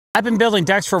I've been building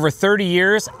decks for over 30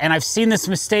 years and I've seen this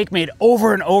mistake made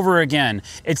over and over again.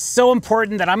 It's so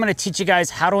important that I'm going to teach you guys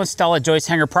how to install a joist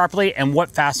hanger properly and what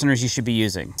fasteners you should be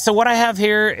using. So what I have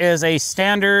here is a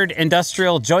standard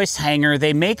industrial joist hanger.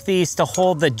 They make these to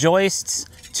hold the joists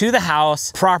to the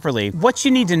house properly. What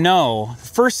you need to know,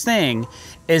 first thing,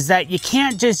 is that you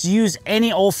can't just use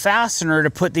any old fastener to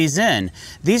put these in.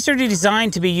 These are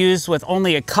designed to be used with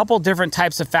only a couple different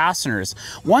types of fasteners.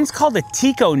 One's called a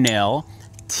Teco nail,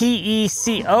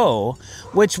 T-E-C-O,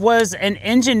 which was an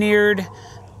engineered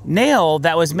nail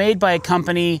that was made by a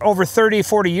company over 30,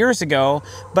 40 years ago,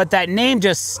 but that name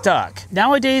just stuck.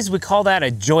 Nowadays, we call that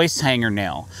a joist hanger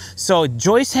nail. So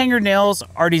joist hanger nails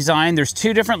are designed, there's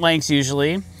two different lengths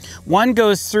usually. One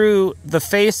goes through the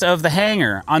face of the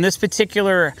hanger. On this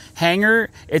particular hanger,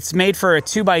 it's made for a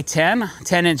 2x10,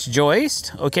 10-inch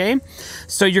joist, okay?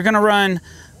 So you're gonna run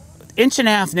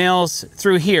 1.5 nails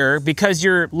through here because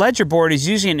your ledger board is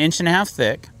usually 1.5 inches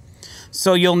thick.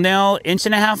 So you'll nail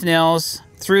 1.5 nails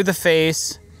through the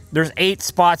face. There's 8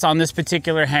 spots on this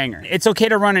particular hanger. It's okay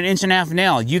to run 1.5 inch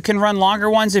nail. You can run longer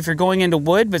ones if you're going into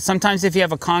wood, but sometimes if you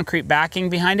have a concrete backing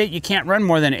behind it, you can't run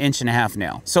more than 1.5 inch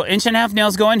nail. So 1.5 inch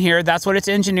nails go in here, that's what it's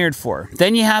engineered for.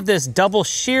 Then you have this double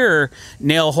shear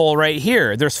nail hole right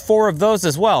here. There's 4 of those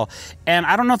as well. And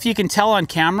I don't know if you can tell on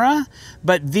camera,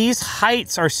 but these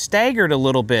heights are staggered a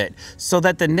little bit so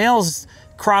that the nails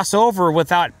cross over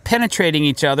without penetrating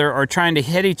each other or trying to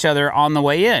hit each other on the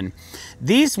way in.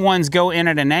 These ones go in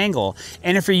at an angle,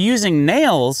 and if you're using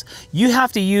nails, you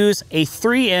have to use a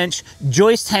 3-inch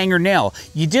joist hanger nail.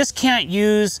 You just can't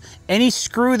use any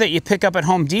screw that you pick up at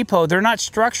Home Depot. They're not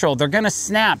structural. They're gonna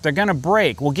snap, they're gonna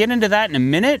break. We'll get into that in a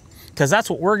minute, because that's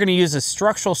what we're gonna use as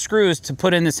structural screws to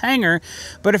put in this hanger.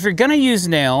 But if you're gonna use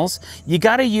nails, you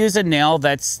gotta use a nail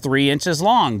that's 3 inches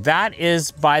long. That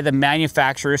is by the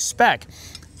manufacturer's spec.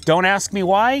 Don't ask me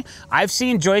why. I've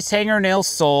seen joist hanger nails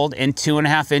sold in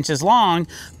 2.5 inches long,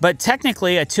 but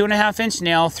technically a 2.5 inch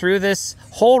nail through this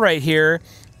hole right here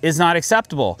is not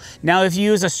acceptable. Now, if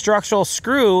you use a structural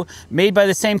screw made by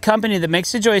the same company that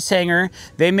makes the joist hanger,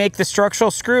 they make the structural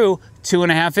screw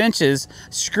 2.5 inches.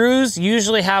 Screws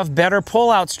usually have better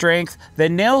pull-out strength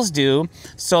than nails do,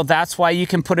 so that's why you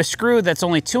can put a screw that's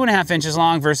only 2.5 inches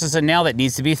long versus a nail that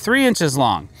needs to be 3 inches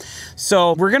long.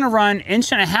 So we're gonna run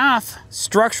 1.5 inch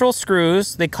structural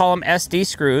screws, they call them SD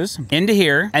screws, into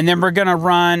here, and then we're gonna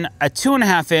run a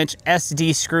 2.5 inch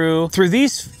SD screw through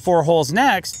these 4 holes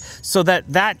next, so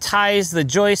that ties the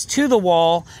joist to the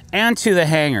wall and to the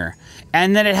hanger.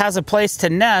 And then it has a place to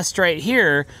nest right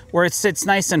here where it sits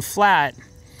nice and flat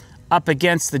up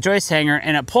against the joist hanger,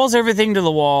 and it pulls everything to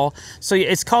the wall. So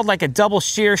it's called like a double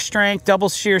shear strength, double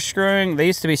shear screwing. They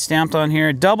used to be stamped on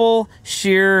here, double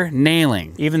shear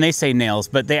nailing. Even they say nails,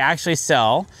 but they actually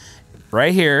sell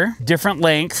right here, different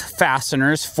length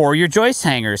fasteners for your joist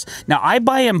hangers. Now I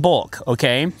buy in bulk,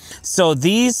 okay? So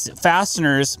these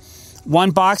fasteners,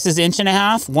 one box is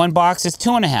 1.5 inch, one box is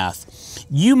 2.5 inch.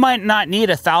 You might not need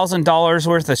 $1,000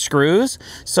 worth of screws,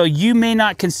 so you may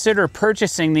not consider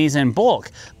purchasing these in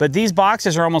bulk. But these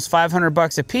boxes are almost 500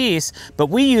 bucks a piece, but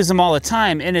we use them all the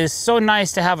time. And it is so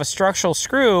nice to have a structural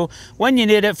screw when you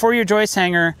need it for your joist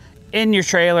hanger in your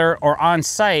trailer or on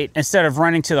site instead of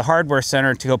running to the hardware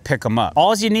center to go pick them up.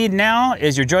 All you need now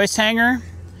is your joist hanger.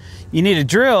 You need a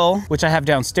drill, which I have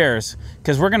downstairs,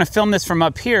 because we're gonna film this from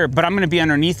up here, but I'm gonna be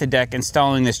underneath the deck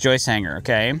installing this joist hanger,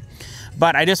 okay?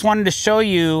 But I just wanted to show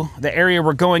you the area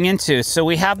we're going into. So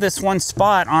we have this one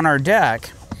spot on our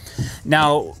deck.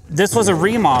 Now, this was a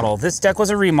remodel. This deck was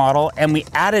a remodel, and we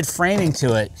added framing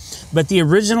to it. But the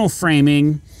original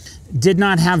framing did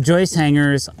not have joist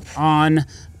hangers on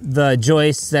the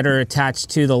joists that are attached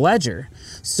to the ledger.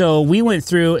 So we went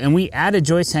through and we added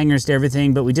joist hangers to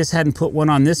everything, but we just hadn't put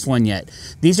one on this one yet.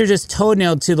 These are just toe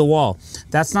nailed to the wall.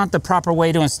 That's not the proper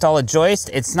way to install a joist.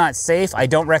 It's not safe. I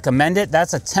don't recommend it.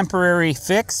 That's a temporary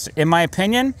fix, in my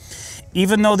opinion.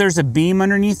 Even though there's a beam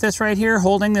underneath this right here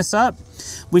holding this up,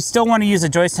 we still want to use a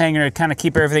joist hanger to kind of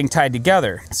keep everything tied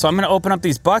together. So I'm going to open up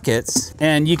these buckets,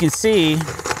 and you can see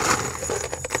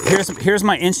here's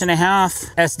my 1.5 inch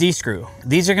SD screw.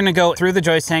 These are gonna go through the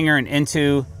joist hanger and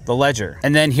into the ledger.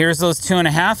 And then here's those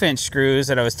 2.5 inch screws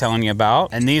that I was telling you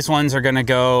about. And these ones are gonna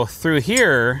go through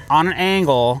here on an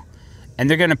angle, and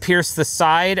they're gonna pierce the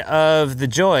side of the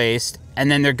joist,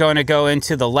 and then they're gonna go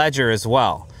into the ledger as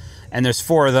well. And there's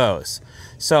 4 of those.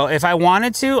 So if I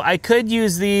wanted to, I could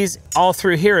use these all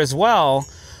through here as well,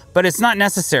 but it's not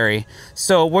necessary.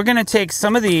 So we're gonna take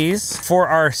some of these for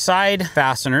our side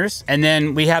fasteners, and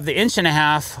then we have the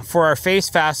 1.5 inch for our face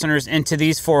fasteners into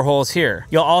these 4 holes here.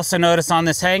 You'll also notice on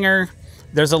this hanger,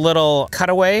 there's a little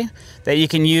cutaway that you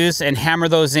can use and hammer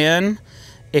those in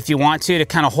if you want to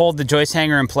kind of hold the joist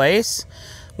hanger in place.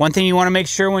 One thing you want to make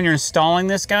sure when you're installing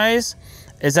this, guys,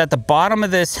 is that the bottom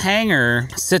of this hanger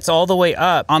sits all the way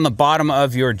up on the bottom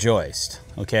of your joist,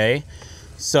 okay?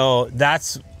 So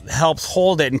that's helps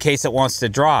hold it in case it wants to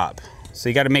drop. So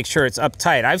you got to make sure it's up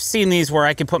tight. I've seen these where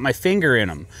I can put my finger in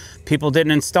them. People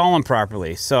didn't install them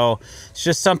properly. So it's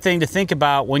just something to think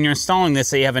about when you're installing this,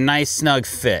 so you have a nice snug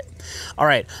fit. All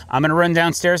right, I'm gonna run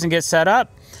downstairs and get set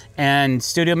up, and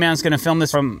Studio Man's gonna film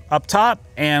this from up top,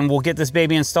 and we'll get this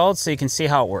baby installed so you can see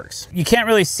how it works. You can't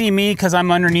really see me because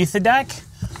I'm underneath the deck,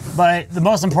 but the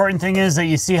most important thing is that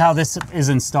you see how this is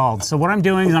installed. So what I'm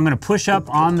doing is I'm gonna push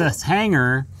up on this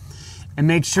hanger and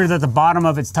make sure that the bottom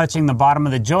of it's touching the bottom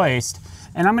of the joist.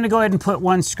 And I'm gonna go ahead and put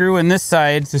one screw in this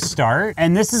side to start.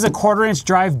 And this is a 1/4"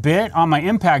 drive bit on my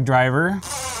impact driver.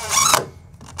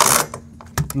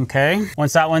 Okay,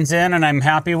 once that one's in and I'm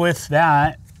happy with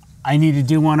that, I need to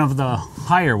do one of the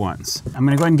higher ones. I'm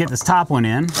gonna go ahead and get this top one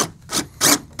in.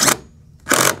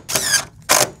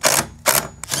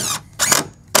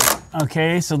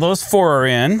 Okay, so those 4 are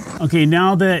in. Okay,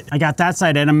 now that I got that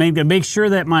side in, I'm gonna make sure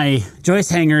that my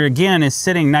joist hanger, again, is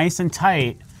sitting nice and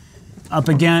tight up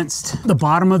against the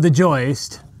bottom of the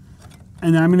joist.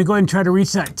 And then I'm gonna go ahead and try to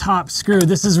reach that top screw.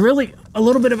 This is really a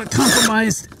little bit of a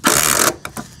compromised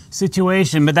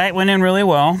situation, but that went in really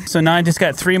well. So now I just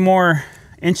got 3 more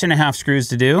 1.5" screws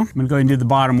to do. I'm gonna go ahead and do the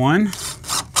bottom one.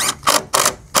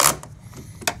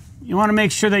 You wanna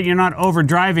make sure that you're not over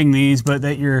driving these, but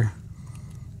that you're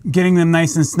getting them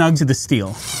nice and snug to the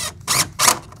steel.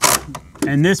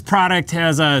 And this product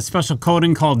has a special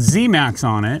coating called Z-Max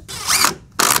on it,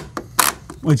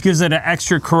 which gives it an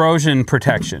extra corrosion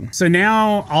protection. So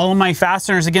now all of my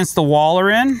fasteners against the wall are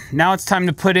in. Now it's time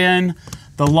to put in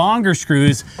the longer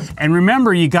screws. And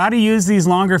remember, you gotta use these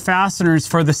longer fasteners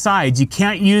for the sides. You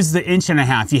can't use the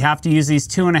 1.5". You have to use these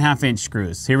 2.5"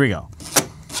 screws. Here we go.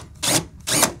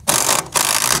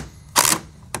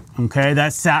 Okay,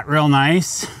 that sat real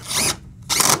nice.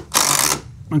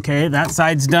 Okay, that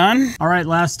side's done. All right,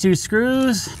 last 2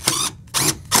 screws.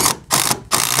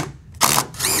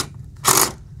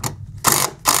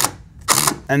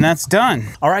 And that's done.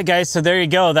 All right, guys, so there you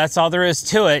go. That's all there is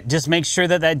to it. Just make sure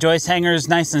that that joist hanger is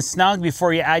nice and snug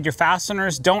before you add your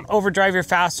fasteners. Don't overdrive your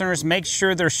fasteners. Make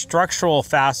sure they're structural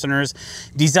fasteners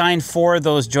designed for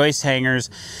those joist hangers.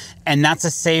 And that's a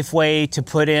safe way to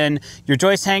put in your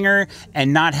joist hanger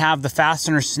and not have the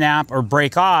fastener snap or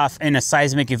break off in a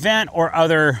seismic event or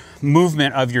other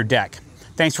movement of your deck.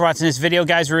 Thanks for watching this video,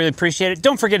 guys. We really appreciate it.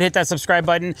 Don't forget to hit that subscribe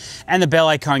button and the bell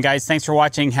icon, guys. Thanks for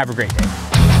watching. Have a great day.